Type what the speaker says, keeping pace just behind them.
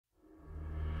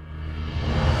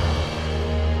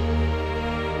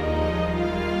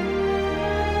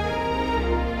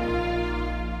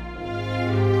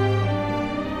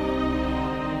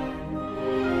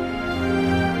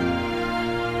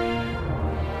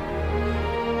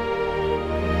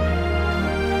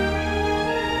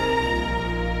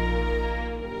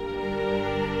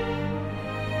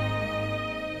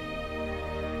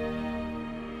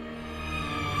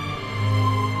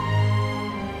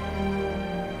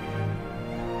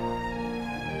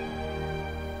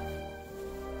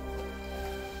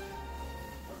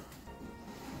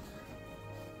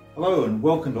Hello and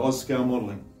welcome to Scale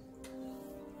Modelling,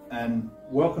 and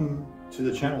welcome to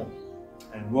the channel,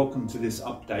 and welcome to this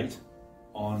update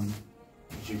on,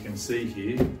 as you can see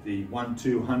here, the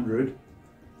 1200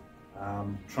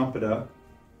 trumpeter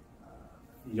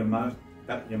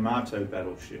Yamato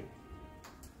Battleship.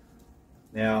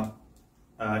 Now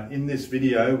in this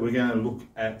video we're going to look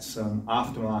at some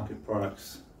aftermarket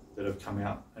products that have come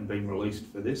out and been released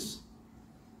for this,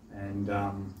 and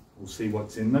we'll see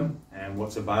what's in them and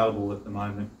what's available at the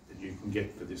moment that you can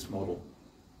get for this model.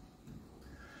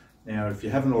 Now, if you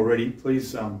haven't already,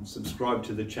 please subscribe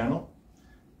to the channel,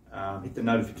 hit the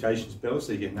notifications bell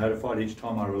so you get notified each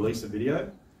time I release a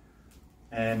video,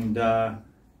 and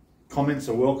comments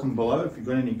are welcome below. If you've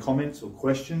got any comments or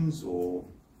questions or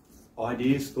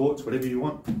ideas, thoughts, whatever you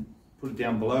want, put it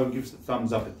down below and give us a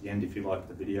thumbs up at the end if you like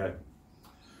the video.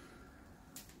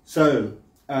 So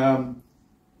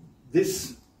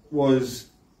this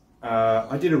was,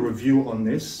 I did a review on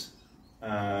this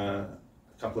a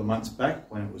couple of months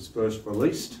back when it was first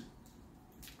released,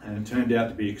 and it turned out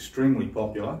to be extremely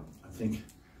popular. I think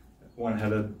one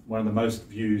had one of the most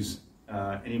views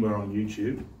anywhere on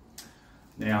YouTube.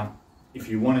 Now, if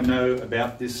you want to know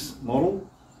about this model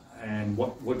and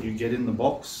what you get in the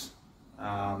box,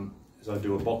 as I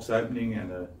do a box opening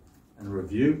and a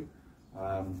review,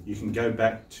 you can go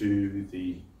back to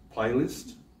the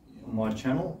playlist on my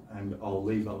channel, and I'll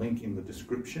leave a link in the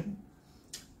description,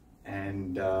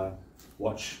 and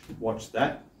watch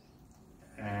that,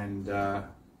 and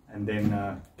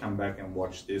then come back and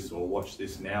watch this, or watch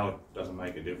this now. It doesn't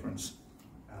make a difference.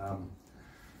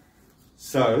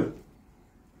 So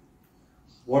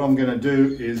what I'm going to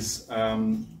do is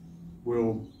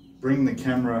we'll bring the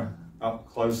camera up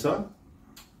closer,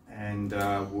 and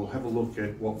we'll have a look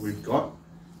at what we've got.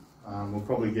 We'll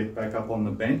probably get back up on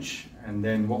the bench, and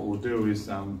then what we'll do is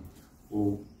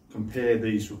we'll compare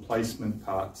these replacement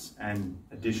parts and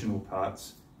additional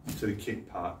parts to the kit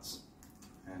parts,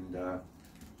 and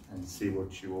see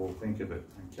what you all think of it.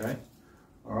 Okay,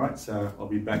 all right, so I'll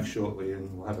be back shortly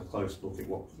and we'll have a close look at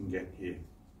what we can get here.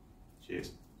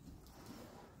 Cheers.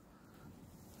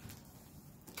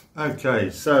 Okay,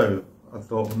 so I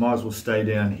thought we might as well stay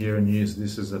down here and use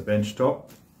this as a bench top,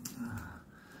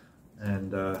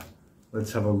 and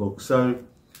let's have a look. So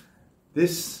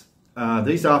these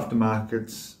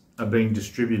aftermarkets are being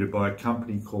distributed by a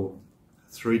company called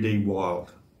 3D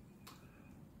Wild.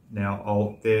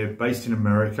 Now they're based in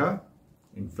America,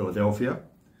 in Philadelphia.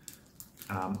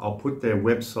 I'll put their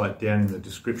website down in the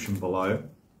description below,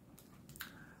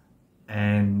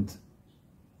 and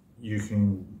you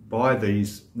can buy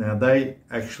these. Now they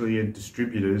actually are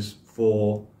distributors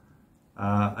for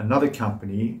another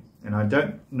company, and I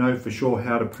don't know for sure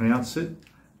how to pronounce it.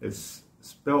 It's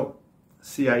spelled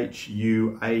C-H-U-A-N-Y-U.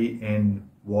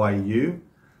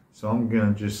 So I'm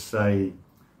going to just say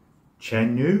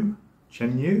Chanyu.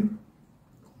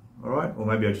 All right, or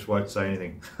maybe I just won't say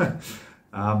anything.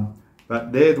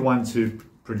 But they're the ones who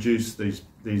produce these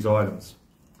items.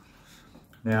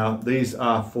 Now these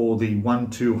are for the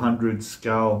 1/200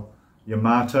 scale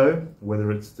Yamato,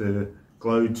 whether it's the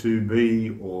Glow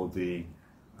 2B or the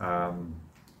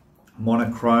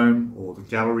Monochrome or the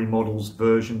gallery models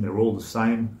version. They're all the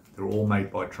same. They're all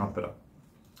made by Trumpeter.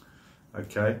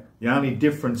 Okay, the only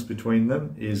difference between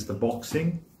them is the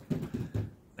boxing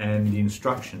and the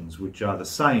instructions, which are the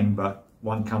same, but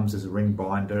one comes as a ring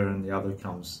binder and the other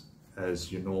comes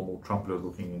as your normal Trumpeter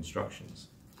looking instructions.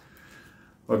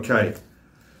 Okay,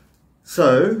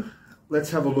 so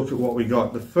let's have a look at what we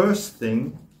got. The first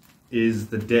thing is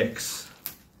the decks.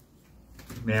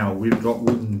 Now we've got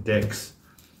wooden decks.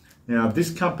 Now this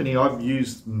company, I've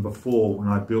used them before when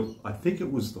I built, I think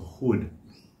it was the hood,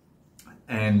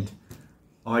 and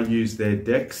I used their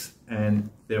decks and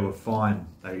they were fine.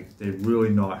 They're really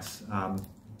nice,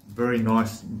 very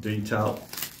nice in detail,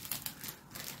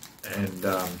 and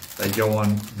they go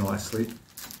on nicely.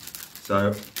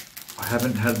 So I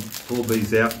haven't had pulled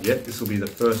these out yet. This will be the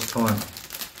first time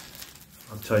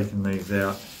I've taken these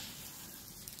out.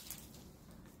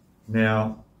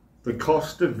 Now the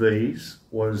cost of these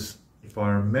was, if I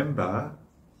remember,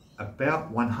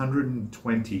 about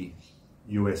 $120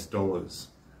 US.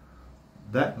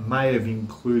 That may have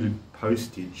included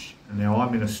postage. And now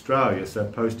I'm in Australia, so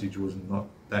postage was not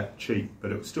that cheap,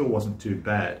 but it still wasn't too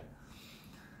bad.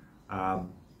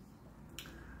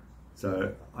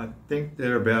 So I think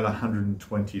they're about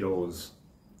 $120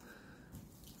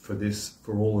 for this,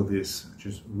 for all of this, which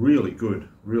is really good,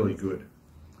 really good.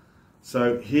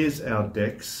 So here's our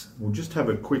decks. We'll just have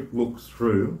a quick look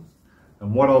through,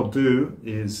 and what I'll do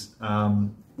is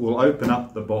we'll open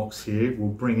up the box here, we'll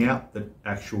bring out the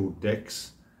actual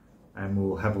decks, and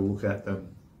we'll have a look at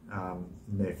them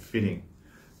in their fitting.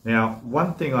 Now,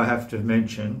 one thing I have to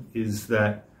mention is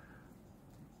that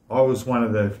I was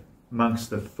amongst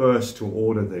the first to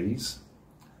order these,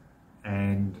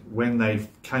 and when they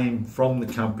came from the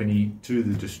company to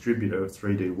the distributor of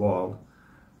 3D Wild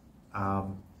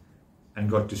and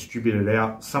got distributed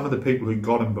out, some of the people who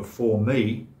got them before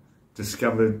me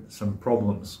discovered some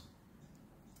problems,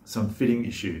 some fitting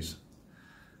issues.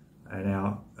 And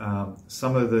now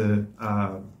some of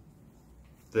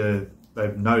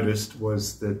they've noticed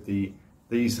was that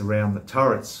these around the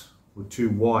turrets were too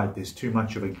wide. There's too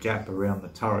much of a gap around the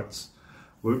turrets.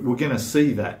 We're going to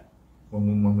see that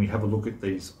when we have a look at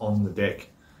these on the deck,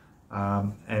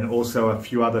 and also a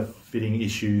few other fitting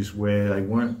issues where they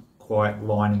weren't quite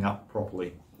lining up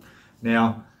properly.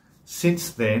 Now,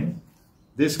 since then,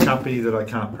 this company that I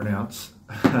can't pronounce,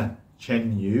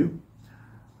 Chen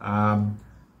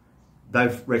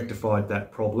they've rectified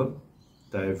that problem.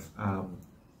 They've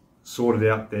sorted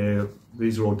out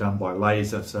these are all done by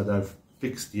laser, so they've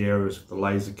fixed the errors with the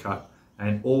laser cut,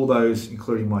 and all those,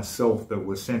 including myself, that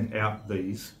were sent out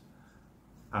these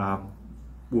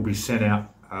will be sent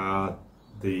out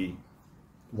the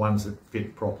ones that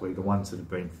fit properly, the ones that have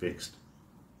been fixed.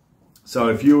 So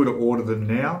if you were to order them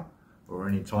now or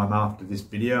any time after this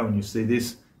video and you see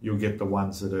this, you'll get the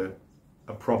ones that are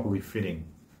properly fitting.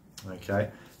 Okay,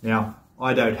 now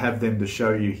I don't have them to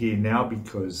show you here now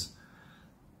because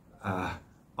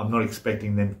I'm not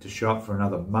expecting them to show up for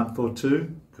another month or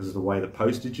two because of the way the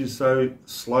postage is so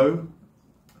slow,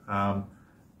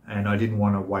 and I didn't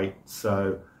want to wait.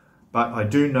 But I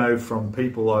do know from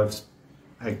people I've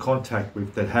had contact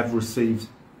with that have received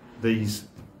these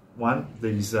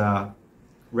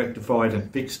rectified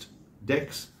and fixed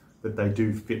decks, that they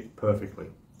do fit perfectly.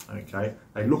 Okay,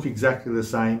 they look exactly the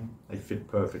same, they fit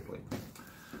perfectly.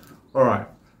 All right,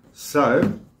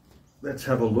 so let's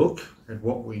have a look at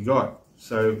what we got.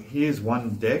 So here's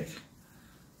one deck.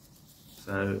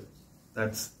 So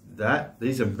that's that.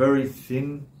 These are very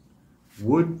thin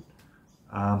wood.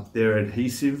 They're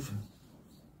adhesive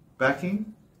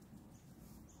backing,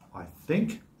 I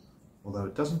think, although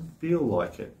it doesn't feel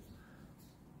like it.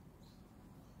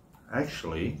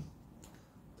 Actually,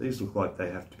 these look like they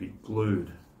have to be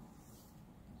glued.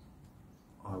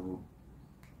 I will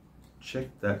check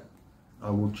that. I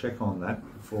will check on that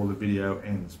before the video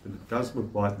ends, but it does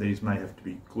look like these may have to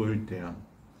be glued down.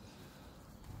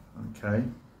 Okay.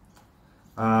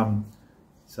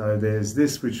 So there's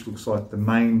this, which looks like the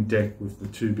main deck with the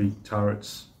two big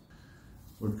turrets.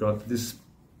 We've got these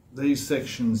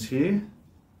sections here,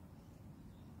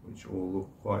 which all look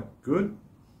quite good.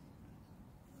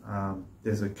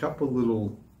 There's a couple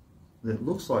little, it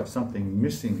looks like something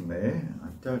missing there. I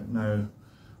don't know.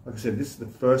 Like I said, this is the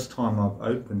first time I've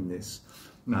opened this.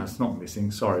 No, it's not missing.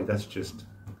 Sorry, that's just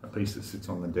a piece that sits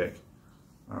on the deck.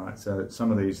 All right, so some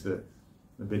of these, the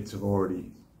bits have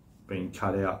already been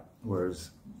cut out, whereas,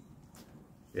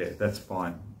 yeah, that's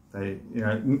fine. They, you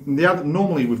know,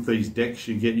 normally with these decks,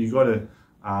 you got to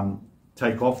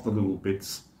take off the little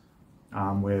bits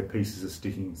where pieces are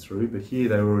sticking through, but here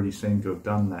they already seem to have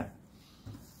done that.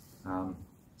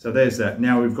 So there's that.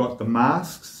 Now we've got the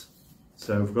masks.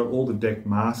 So we've got all the deck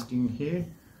masking here.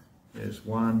 There's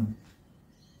 1,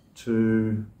 2,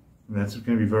 and that's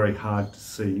going to be very hard to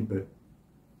see, but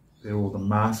they're all the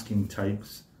masking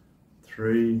tapes.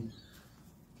 3,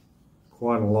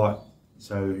 quite a lot.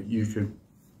 So you could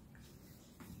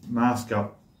mask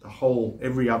up the whole,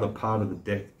 every other part of the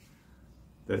deck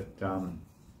that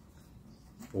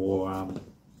for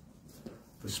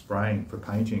spraying, for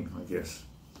painting, I guess.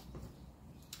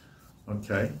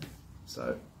 Okay,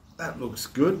 so that looks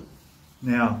good.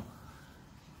 Now,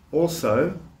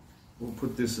 also, we'll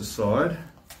put this aside.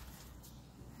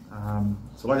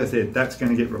 So like I said, that's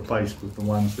going to get replaced with the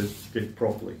ones that fit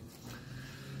properly.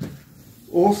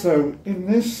 Also in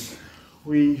this,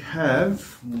 we'll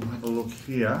have a look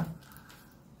here.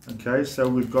 Okay, so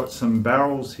we've got some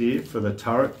barrels here for the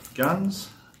turret guns.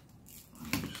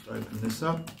 Just open this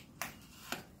up.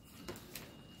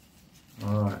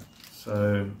 All right,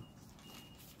 so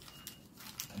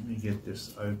let me get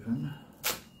this open.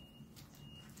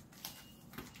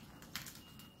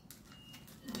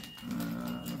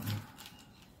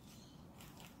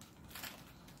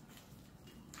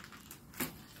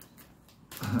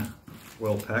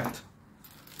 Well packed.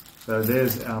 So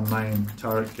there's our main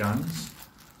turret guns.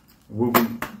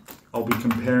 I'll be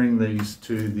comparing these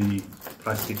to the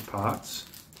plastic parts.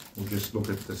 We'll just look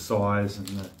at the size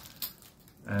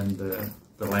and the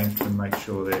length and make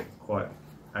sure they're quite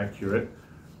accurate.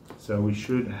 So we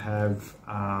should have,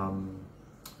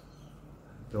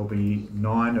 there'll be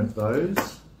 9 of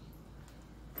those.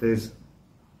 there's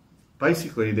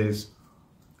basically there's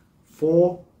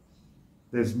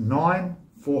 9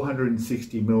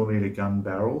 460mm gun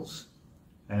barrels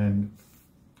and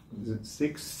is it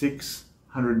 6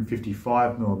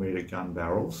 655mm gun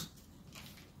barrels,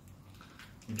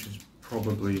 which is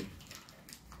probably,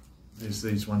 there's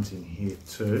these ones in here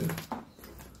too.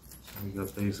 So we've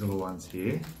got these little ones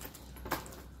here.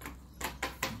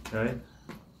 Okay,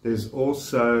 there's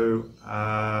also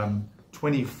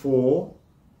 24,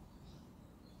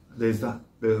 there's the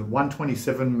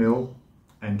 127mm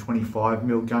and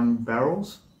 25mm gun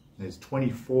barrels. There's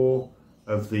 24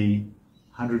 of the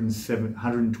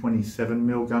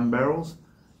 127mm gun barrels,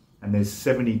 and there's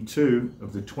 72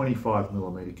 of the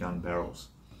 25mm gun barrels.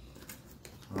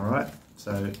 All right,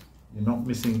 so you're not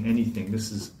missing anything.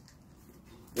 This is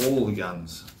all the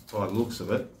guns by the looks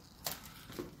of it,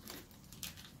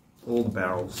 all the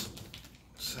barrels.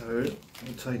 So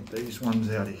we'll take these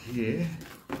ones out of here.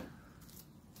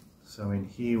 So in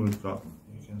here we've got,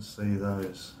 you can see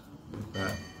those with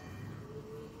that,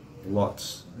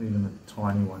 lots, even the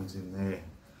tiny ones in there.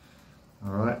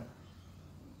 All right,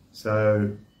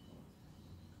 so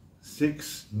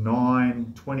 6,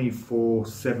 9, 24,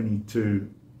 72.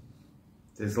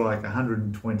 There's like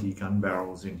 120 gun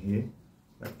barrels in here.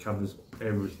 That covers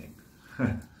everything.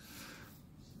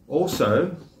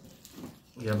 Also,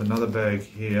 we have another bag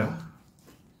here.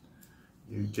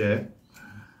 You get,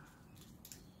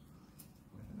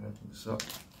 open this up.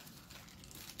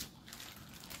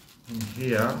 In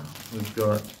here we've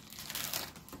got,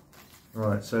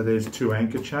 right, so there's 2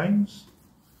 anchor chains.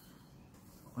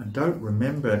 I don't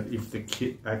remember if the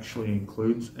kit actually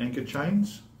includes anchor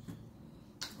chains.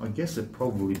 I guess it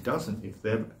probably doesn't if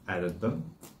they've added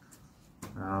them.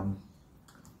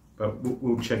 But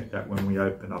we'll check that when we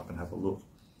open up and have a look.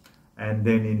 And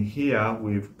then in here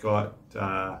we've got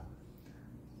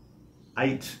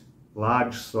 8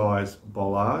 large size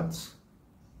bollards,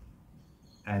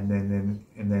 and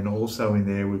then also in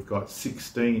there we've got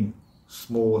 16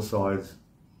 smaller size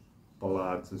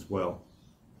bollards as well.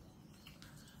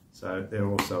 So they're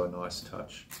also a nice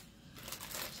touch.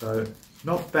 So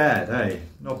not bad, eh?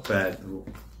 Not bad, a little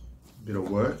bit of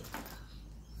work.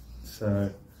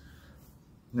 So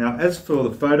now as for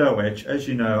the photo etch, as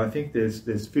you know, I think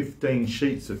there's 15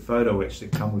 sheets of photo etch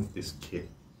that come with this kit.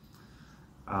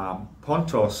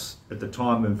 Pontos, at the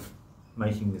time of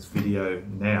making this video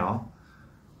now,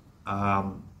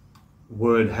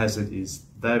 word has it is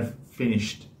they've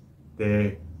finished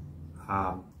their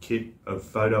kit of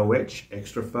photo etch,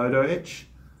 extra photo etch.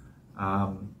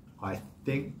 I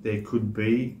think there could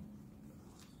be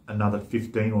another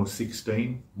 15 or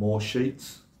 16 more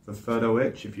sheets for photo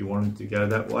etch if you wanted to go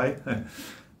that way.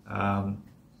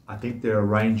 I think they're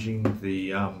arranging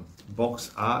the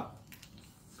box art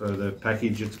for the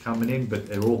package that's coming in, but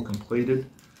they're all completed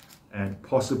and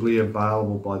possibly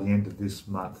available by the end of this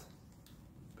month,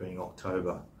 being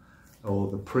October,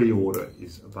 or the pre-order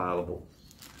is available.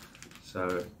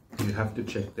 So you have to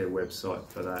check their website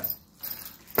for that.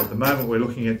 At the moment we're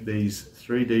looking at these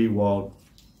 3D wild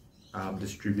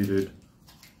distributed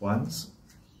ones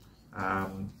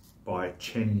by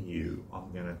Chen Yu,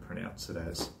 I'm going to pronounce it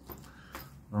as.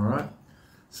 All right,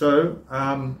 so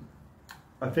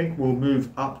I think we'll move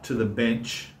up to the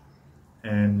bench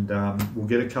and we'll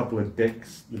get a couple of the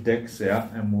decks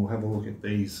out, and we'll have a look at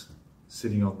these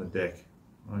sitting on the deck.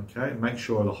 Okay, make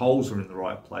sure the holes are in the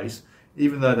right place,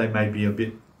 even though they may be a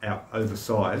bit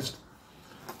oversized,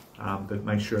 but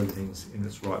make sure everything's in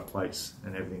its right place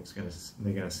and they're going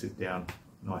to sit down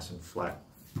nice and flat.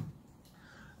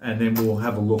 And then we'll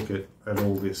have a look at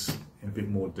all this in a bit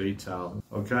more detail.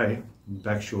 Okay,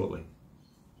 back shortly.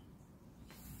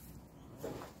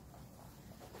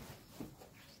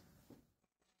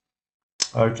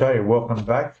 Okay, welcome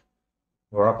back.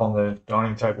 We're up on the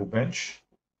dining table bench.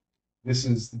 This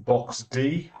is the box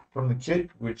D from the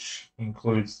kit, which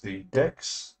includes the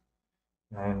decks,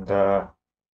 and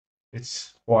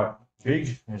it's quite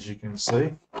big, as you can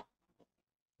see.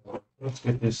 Let's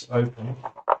get this open,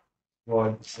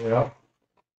 slide this out.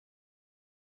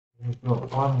 We've got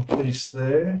one piece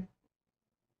there,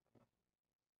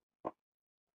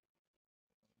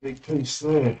 big piece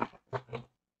there.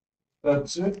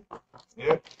 That's it.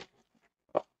 Yep.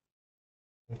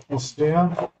 Put this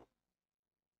down.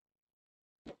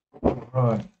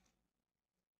 Right.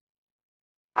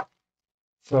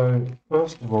 So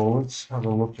first of all, let's have a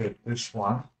look at this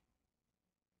one.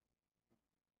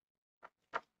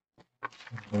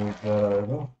 Move that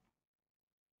over.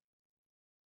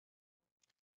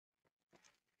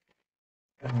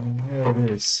 And here it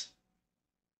is.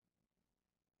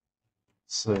 Let's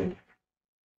see.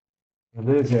 Now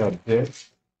there's our deck.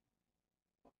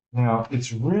 Now,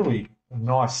 it's really a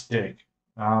nice deck.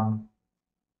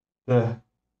 The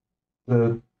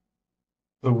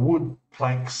the wood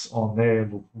planks on there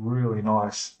look really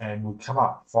nice and would come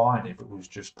up fine if it was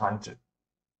just painted.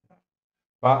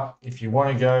 But if you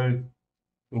want to go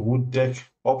the wood deck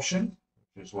option,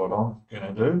 which is what I'm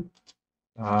going to do,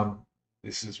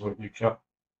 this is what you've got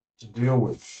to deal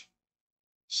with.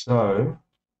 So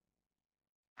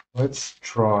let's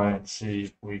try and see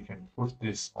if we can put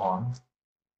this on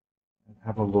and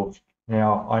have a look.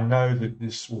 Now, I know that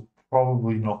this will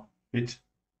probably not fit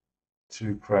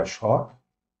to crash hot.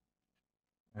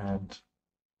 And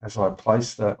as I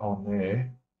place that on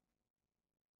there,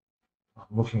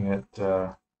 I'm looking at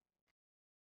how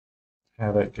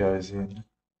that goes in.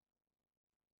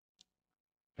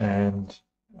 And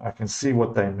I can see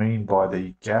what they mean by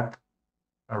the gap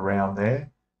around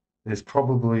there. There's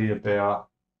probably about,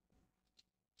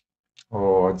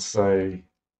 I'd say,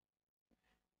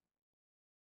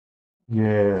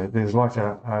 yeah, there's like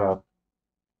a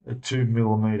 2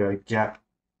 millimeter gap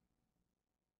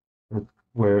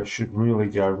where it should really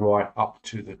go right up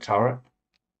to the turret.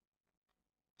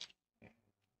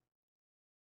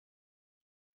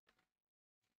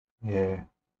 Yeah,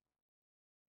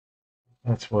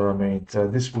 that's what I mean. So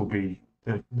this will be,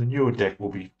 the newer deck will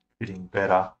be fitting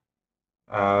better.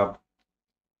 And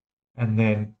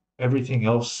then everything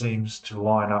else seems to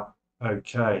line up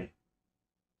okay.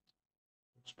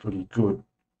 It's pretty good.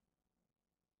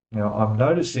 Now I'm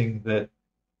noticing that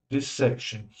this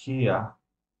section here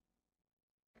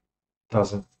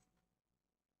doesn't,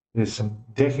 there's some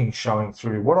decking showing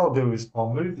through. What I'll do is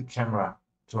I'll move the camera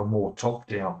to a more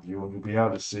top-down view and you'll be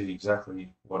able to see exactly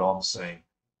what I'm seeing.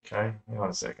 Okay, hang on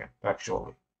a second, back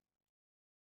shortly.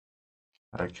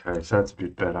 Okay, so that's a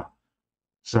bit better.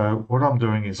 So what I'm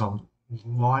doing is I'm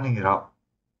lining it up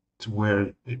to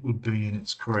where it would be in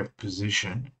its correct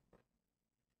position.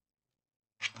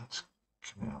 Let's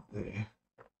come out there.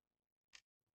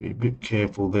 Be a bit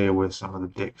careful there where some of the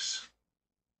decks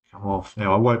come off.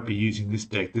 Now I won't be using this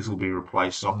deck, this will be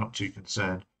replaced, so I'm not too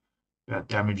concerned about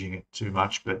damaging it too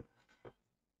much, but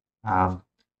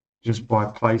just by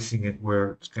placing it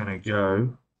where it's going to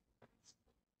go,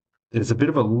 there's a bit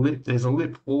of a lip, there's a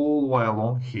lip all the way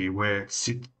along here where it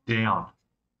sits down,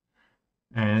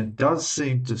 and it does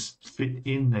seem to fit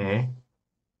in there.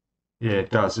 Yeah, it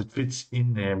does, it fits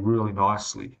in there really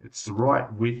nicely. It's the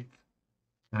right width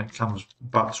and it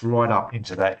butts right up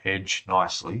into that edge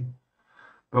nicely.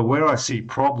 But where I see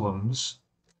problems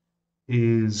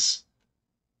is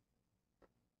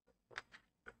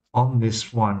on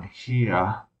this one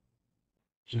here.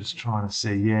 Just trying to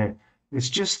see, yeah, it's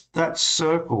just that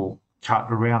circle cut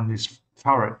around this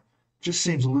turret just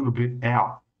seems a little bit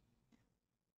out.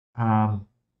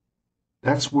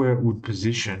 That's where it would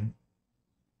position,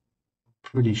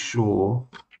 pretty sure.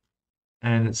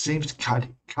 And it seems to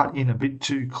cut in a bit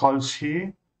too close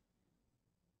here.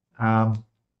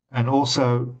 And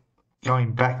also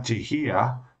going back to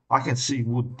here, I can see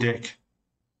wood deck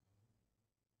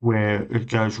where it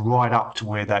goes right up to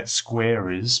where that square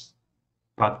is,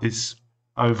 but this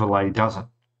overlay doesn't.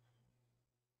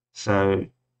 So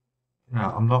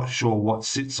I'm not sure what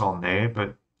sits on there,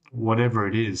 but whatever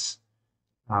it is,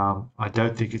 I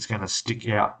don't think it's going to stick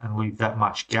out and leave that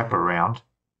much gap around.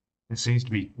 There seems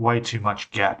to be way too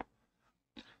much gap.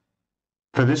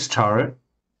 For this turret,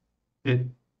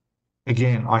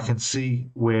 again, I can see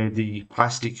where the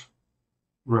plastic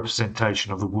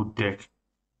representation of the wood deck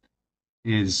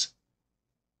is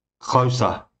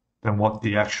closer than what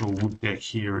the actual wood deck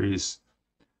here is.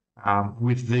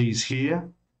 With these here,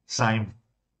 same,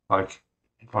 like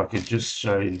if I could just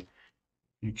show you,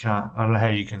 I don't know how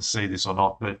you can see this or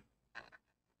not, but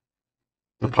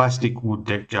the plastic wood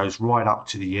deck goes right up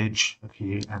to the edge of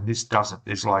here, and this doesn't.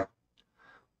 There's like,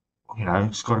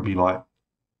 it's got to be like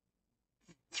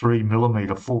 3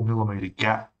 millimeter, 4 millimeter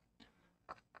gap.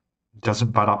 It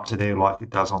doesn't butt up to there like it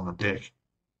does on the deck.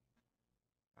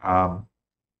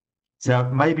 So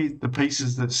maybe the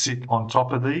pieces that sit on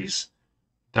top of these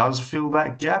does fill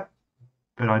that gap,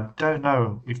 but I don't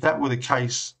know if that were the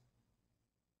case.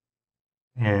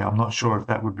 Yeah, I'm not sure if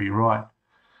that would be right.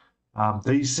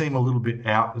 These seem a little bit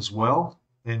out as well.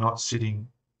 They're not sitting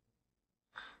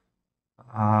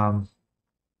right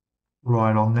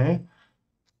on there.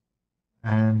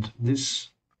 And this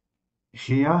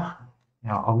here,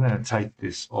 now I'm going to take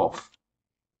this off.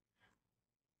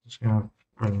 Just going to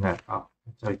bring that up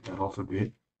and take that off a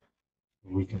bit.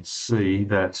 We can see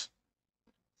that.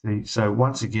 So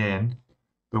once again,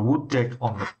 the wood deck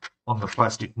on the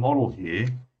plastic model here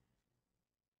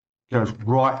goes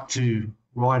right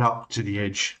up to the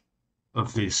edge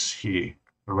of this here,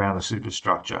 around the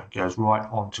superstructure, goes right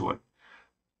onto it.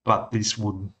 But this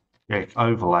wooden deck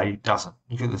overlay doesn't.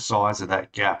 Look at the size of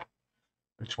that gap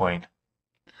between.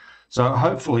 So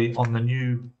hopefully on the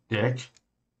new deck,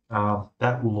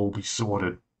 that will all be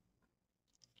sorted.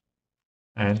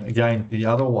 And again, the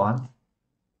other one,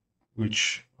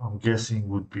 which I'm guessing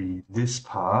would be this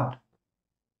part,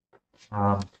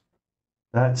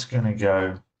 that's going to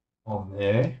go on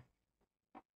there.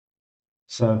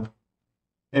 So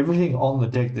everything on the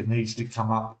deck that needs to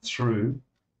come up through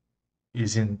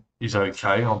is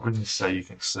okay. I'll bring this so you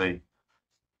can see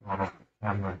on the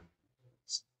camera.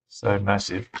 It's so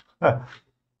massive.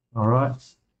 All right.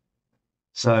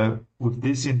 So with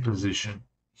this in position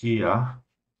here,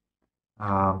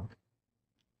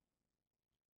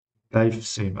 they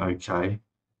seem okay.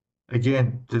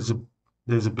 Again, there's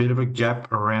a bit of a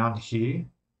gap around here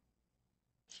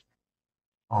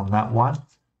on that one.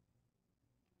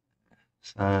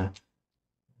 So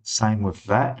same with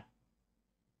that.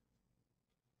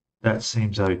 That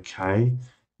seems okay.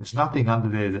 There's nothing under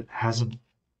there that hasn't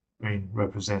been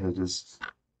represented as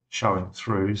showing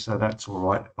through, so that's all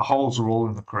right. The holes are all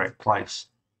in the correct place.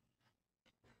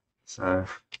 So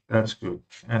that's good.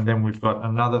 And then we've got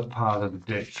another part of the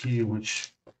deck here,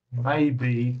 which may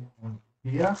be on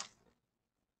here.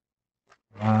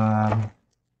 No,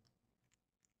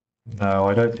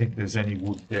 I don't think there's any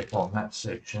wood deck on that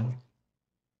section.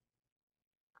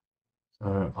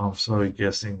 So I'm sort of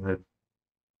guessing that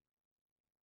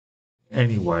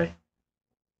anyway.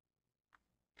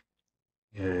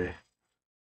 Yeah,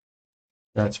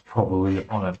 that's probably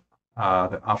on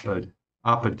the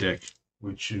upper deck,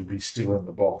 which should be still in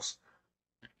the box.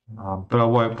 But I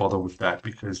won't bother with that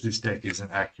because this deck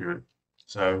isn't accurate.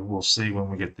 So we'll see when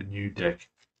we get the new deck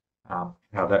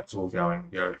how that's all going to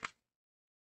go.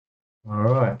 All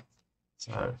right.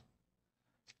 So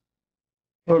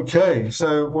okay.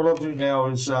 So what I'll do now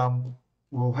is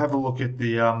we'll have a look at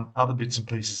the other bits and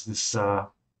pieces this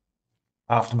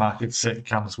aftermarket set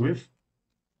comes with,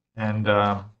 and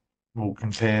we'll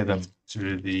compare them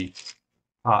to the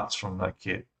parts from the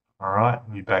kit. All right,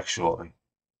 we'll be back shortly.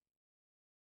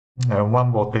 Now, one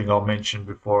more thing I'll mention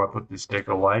before I put this deck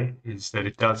away is that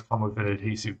it does come with an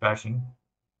adhesive backing,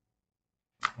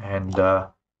 and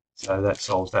so that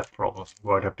solves that problem. You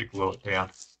won't have to glue it down.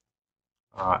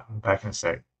 All right, I'm back in a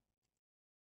sec.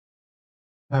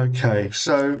 Okay,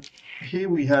 so here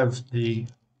we have the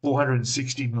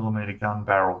 460mm gun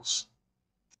barrels,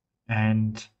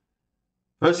 and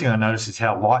first thing I notice is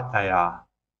how light they are.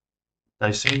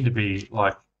 They seem to be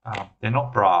like, they're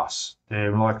not brass,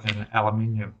 they're like an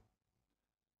aluminium.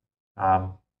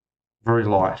 Very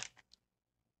light,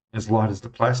 as light as the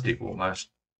plastic almost.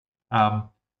 Now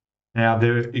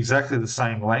they're exactly the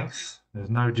same length. There's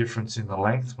no difference in the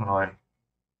length when I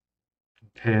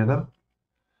compare them.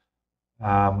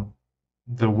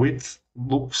 The width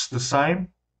looks the same.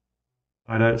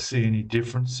 I don't see any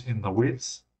difference in the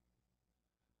width.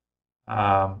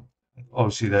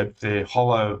 Obviously they're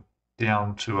hollow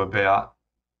down to about,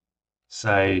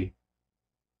 say,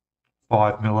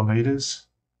 5mm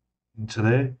into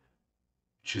there,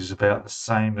 which is about the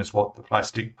same as what the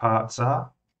plastic parts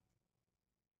are.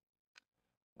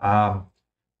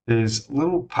 There's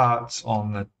little parts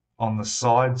on the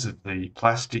sides of the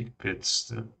plastic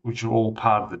bits which are all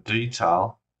part of the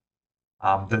detail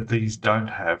that these don't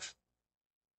have.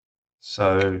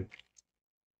 So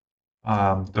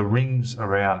the rings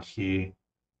around here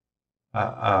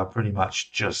are pretty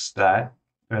much just that,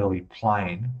 fairly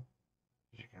plain,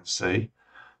 as you can see.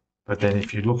 But then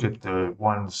if you look at the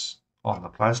ones on the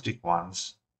plastic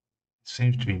ones, it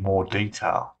seems to be more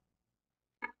detail.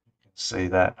 You can see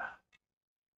that.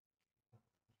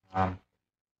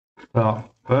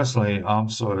 Well, personally, I'm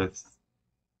sort of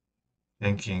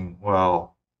thinking,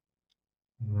 well,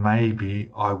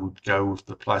 maybe I would go with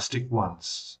the plastic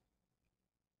ones.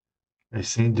 They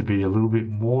seem to be a little bit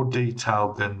more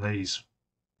detailed than these.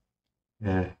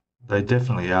 Yeah, they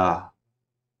definitely are.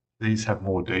 These have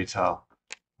more detail.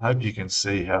 I hope you can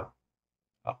see how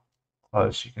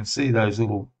close. You can see those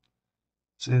little,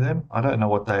 see them? I don't know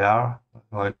what they are.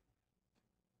 Like,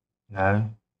 you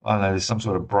know, I don't know, there's some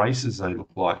sort of braces they look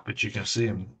like, but you can see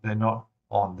them. They're not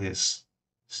on this.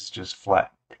 This is just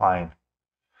flat, plain.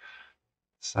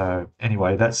 So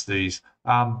anyway, that's these.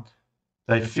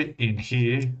 They fit in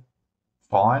here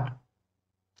fine,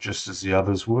 just as the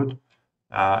others would.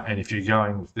 And if you're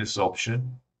going with this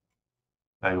option,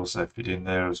 they also fit in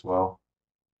there as well.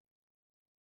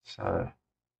 So,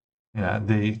 you know,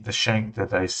 the shank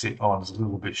that they sit on is a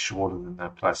little bit shorter than the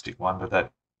plastic one, but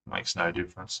that makes no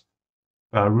difference.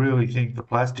 But I really think the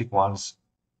plastic ones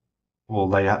well,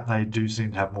 they do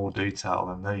seem to have more detail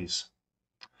than these.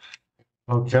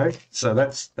 Okay, so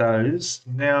that's those.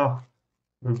 Now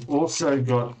we've also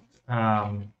got,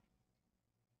 let's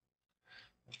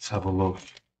have a look.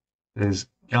 There's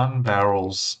gun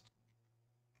barrels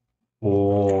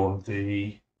for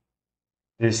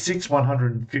there's 6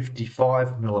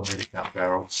 155mm gun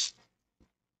barrels.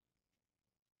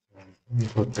 Let me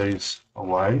put these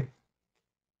away.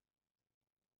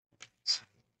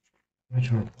 Which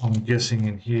I'm guessing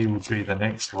in here would be the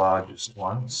next largest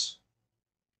ones.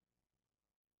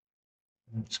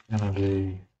 It's going to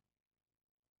be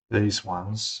these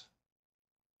ones.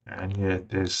 And yeah,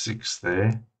 there's 6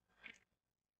 there.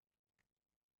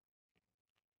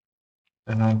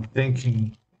 And I'm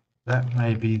thinking that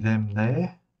may be them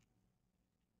there.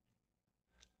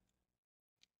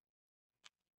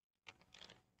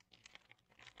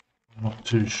 I'm not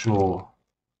too sure.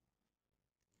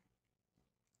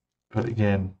 But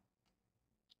again,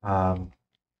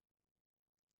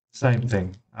 same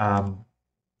thing.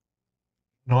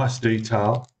 Nice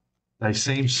detail. They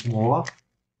seem smaller.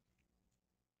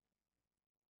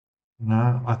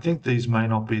 No, I think these may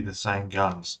not be the same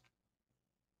guns.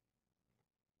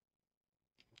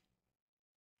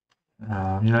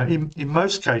 You know, in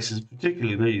most cases,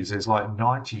 particularly these, there's like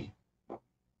 90.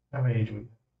 How many do we?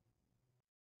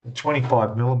 The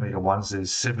 25mm ones,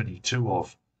 there's 72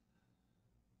 of.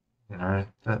 You know,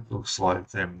 that looks like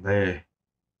them there.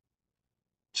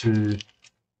 2,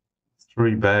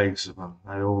 3 bags of them.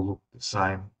 They all look the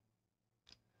same. I'm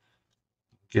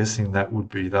guessing that would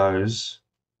be those.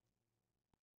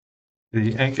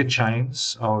 The anchor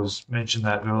chains, I was mentioned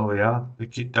that earlier. The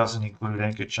kit doesn't include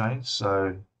anchor chains,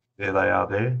 so there they are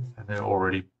there, and they're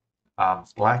already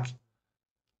black.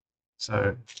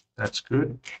 So that's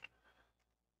good.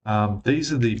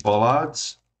 These are the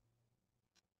bollards,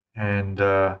 and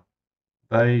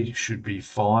they should be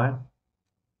fine.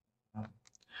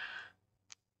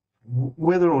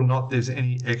 Whether or not there's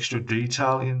any extra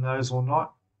detail in those or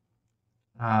not,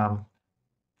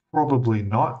 probably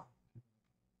not.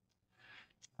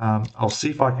 I'll see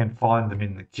if I can find them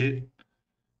in the kit.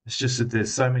 It's just that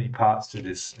there's so many parts to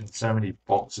this and so many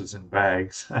boxes and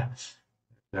bags.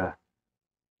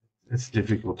 It's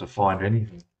difficult to find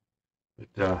anything.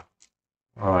 But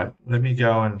all right, let me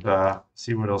go and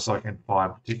see what else I can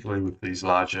find, particularly with these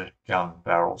larger gun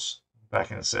barrels. Back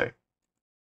in a sec.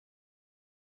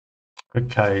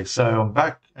 Okay, so I'm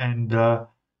back and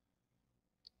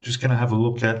just going to have a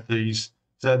look at these.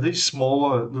 So these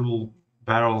smaller little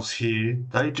barrels here,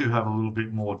 they do have a little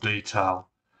bit more detail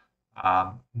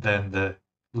than the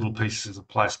little pieces of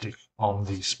plastic on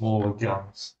the smaller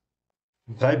guns.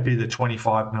 They'd be the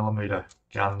 25mm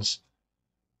guns.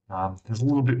 There's a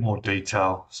little bit more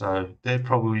detail, so they're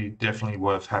probably definitely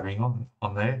worth having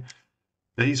on there.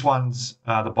 These ones,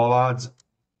 the bollards,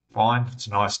 fine. It's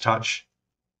a nice touch.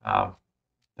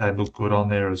 They look good on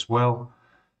there as well.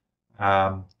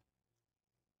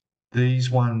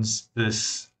 These ones,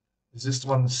 is this the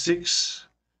one, the 6?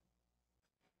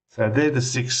 So they're the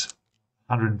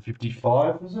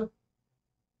 655, is it?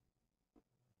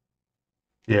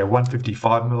 Yeah,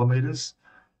 155mm.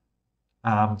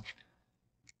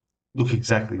 Look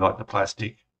exactly like the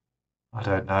plastic. I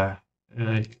don't know.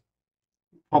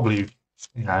 Probably,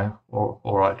 you know,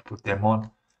 all right to put them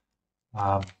on.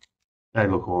 They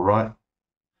look all right.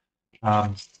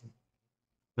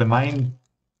 The main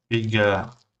big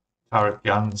turret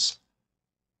guns,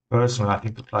 personally, I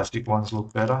think the plastic ones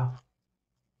look better.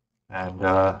 And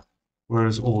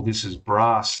whereas all this is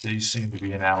brass, these seem to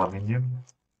be in aluminium.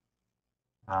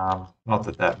 Not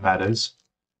that that matters,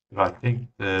 but I think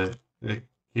the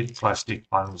kit plastic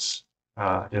ones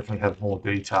definitely have more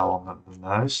detail on them than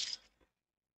those.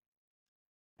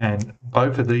 And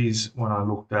both of these, when I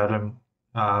looked at them,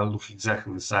 look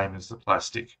exactly the same as the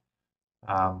plastic.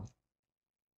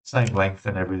 Same length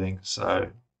and everything, so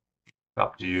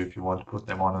up to you if you want to put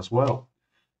them on as well.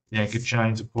 The anchor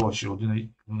chains, of course, you'll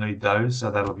need those,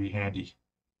 so that'll be handy.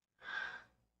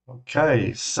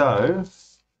 Okay, so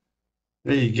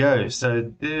there you go.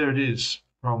 So there it is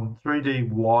from 3D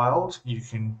Wild. You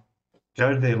can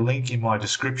go to their link in my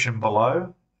description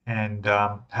below and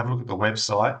have a look at the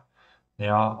website.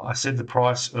 Now, I said the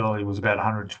price earlier was about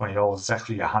 $120. It's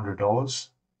actually $100.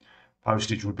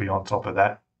 Postage would be on top of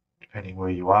that, depending where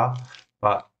you are.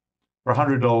 But for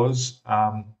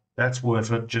 $100, that's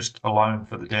worth it just alone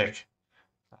for the deck.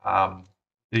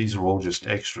 These are all just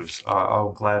extras.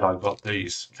 I'm glad I got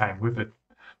these, came with it,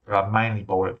 but I mainly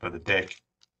bought it for the deck.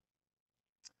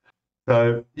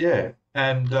 So yeah,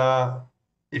 and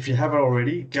if you haven't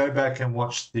already, go back and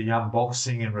watch the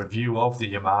unboxing and review of the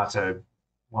Yamato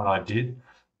one I did.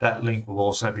 that link will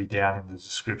also be down in the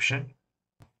description,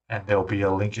 and there'll be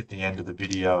a link at the end of the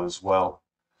video as well.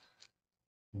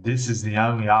 This is the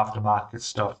only aftermarket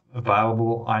stuff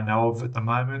available I know of at the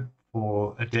moment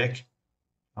for a deck.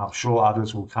 I'm sure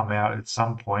others will come out at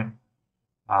some point,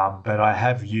 but I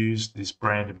have used this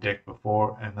brand of deck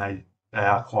before, and they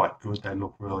are quite good. They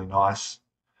look really nice.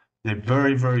 They're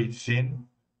very, very thin,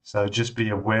 so just be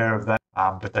aware of that,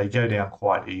 but they go down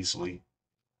quite easily,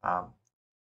 and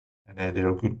they're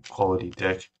a good quality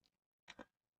deck.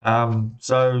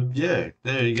 So yeah,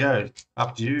 there you go.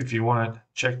 Up to you if you want to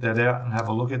check that out and have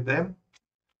a look at them.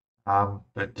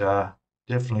 But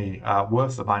definitely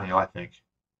worth the money, I think.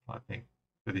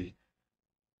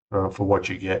 For what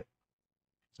you get.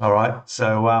 All right.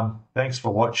 So thanks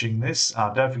for watching this.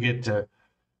 Don't forget to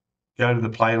go to the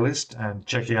playlist and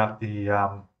check out the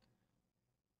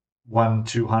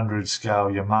 1/200 scale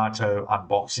Yamato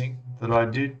unboxing that I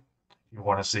did. If you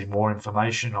want to see more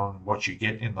information on what you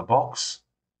get in the box.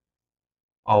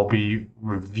 I'll be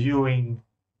reviewing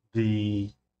the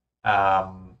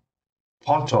Pontos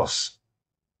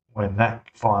when that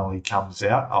finally comes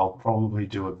out. I'll probably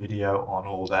do a video on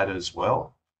all that as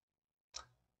well.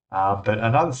 But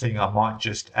another thing I might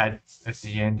just add at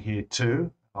the end here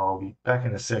too, I'll be back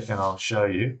in a second, I'll show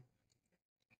you.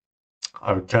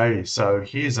 Okay, so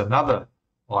here's another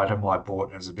item I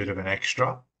bought as a bit of an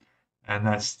extra, and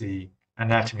that's the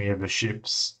Anatomy of a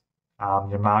Ship's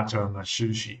Yamato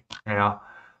Matsushi. Now,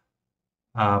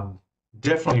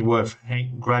 definitely worth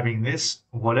grabbing this,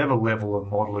 whatever level of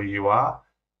modeler you are.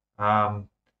 Not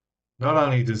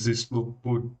only does this look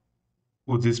good,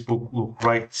 would this book look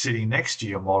great sitting next to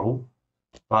your model,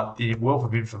 but the wealth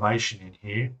of information in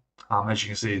here, as you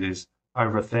can see, there's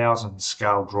over 1,000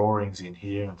 scale drawings in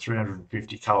here and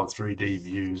 350 color 3D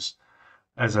views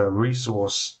as a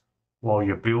resource while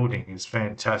you're building is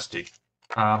fantastic.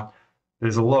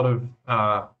 There's a lot of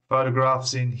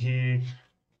photographs in here.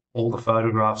 All the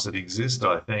photographs that exist,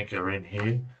 I think, are in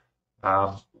here.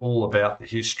 All about the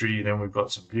history. Then we've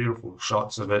got some beautiful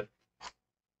shots of it.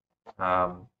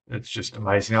 It's just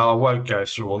amazing. I won't go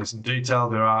through all this in detail.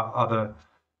 There are other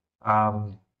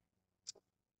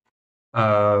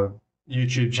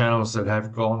YouTube channels that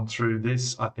have gone through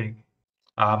this, I think.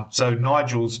 So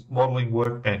Nigel's modeling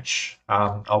workbench,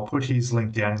 I'll put his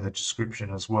link down in the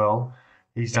description as well.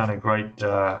 He's done a great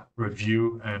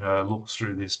review and a look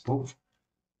through this book,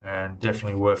 and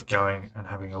definitely worth going and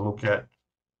having a look at.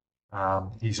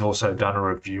 He's also done a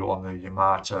review on the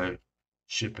Yamato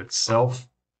ship itself.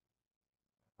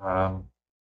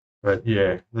 But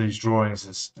yeah, these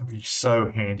drawings will be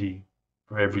so handy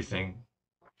for everything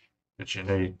that you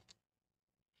need.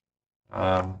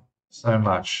 So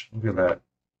much. Look at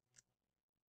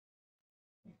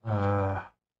that.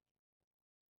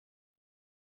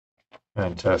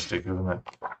 Fantastic, isn't it?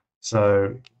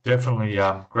 So definitely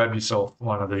grab yourself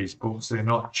one of these books. They're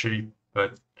not cheap,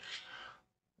 but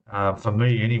for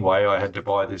me anyway, I had to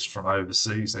buy this from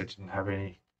overseas. They didn't have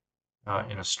any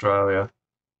in Australia.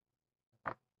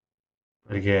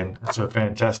 But again, it's a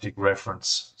fantastic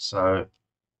reference. So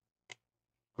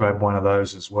grab one of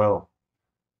those as well.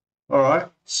 All right,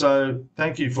 so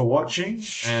thank you for watching,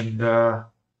 and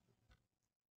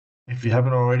if you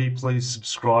haven't already, please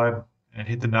subscribe and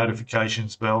hit the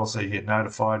notifications bell so you get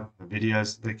notified of the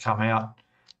videos that come out,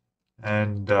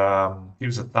 and give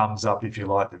us a thumbs up if you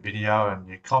like the video, and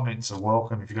your comments are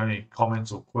welcome. If you've got any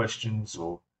comments or questions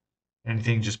or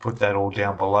anything, just put that all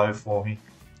down below for me,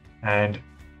 and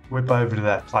whip over to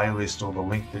that playlist or the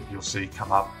link that you'll see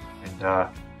come up, and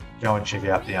go and check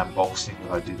out the unboxing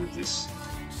that I did of this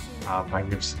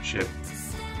magnificent ship.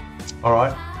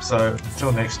 Alright, so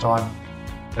until next time,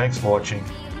 thanks for watching.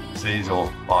 See you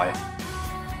all. Bye.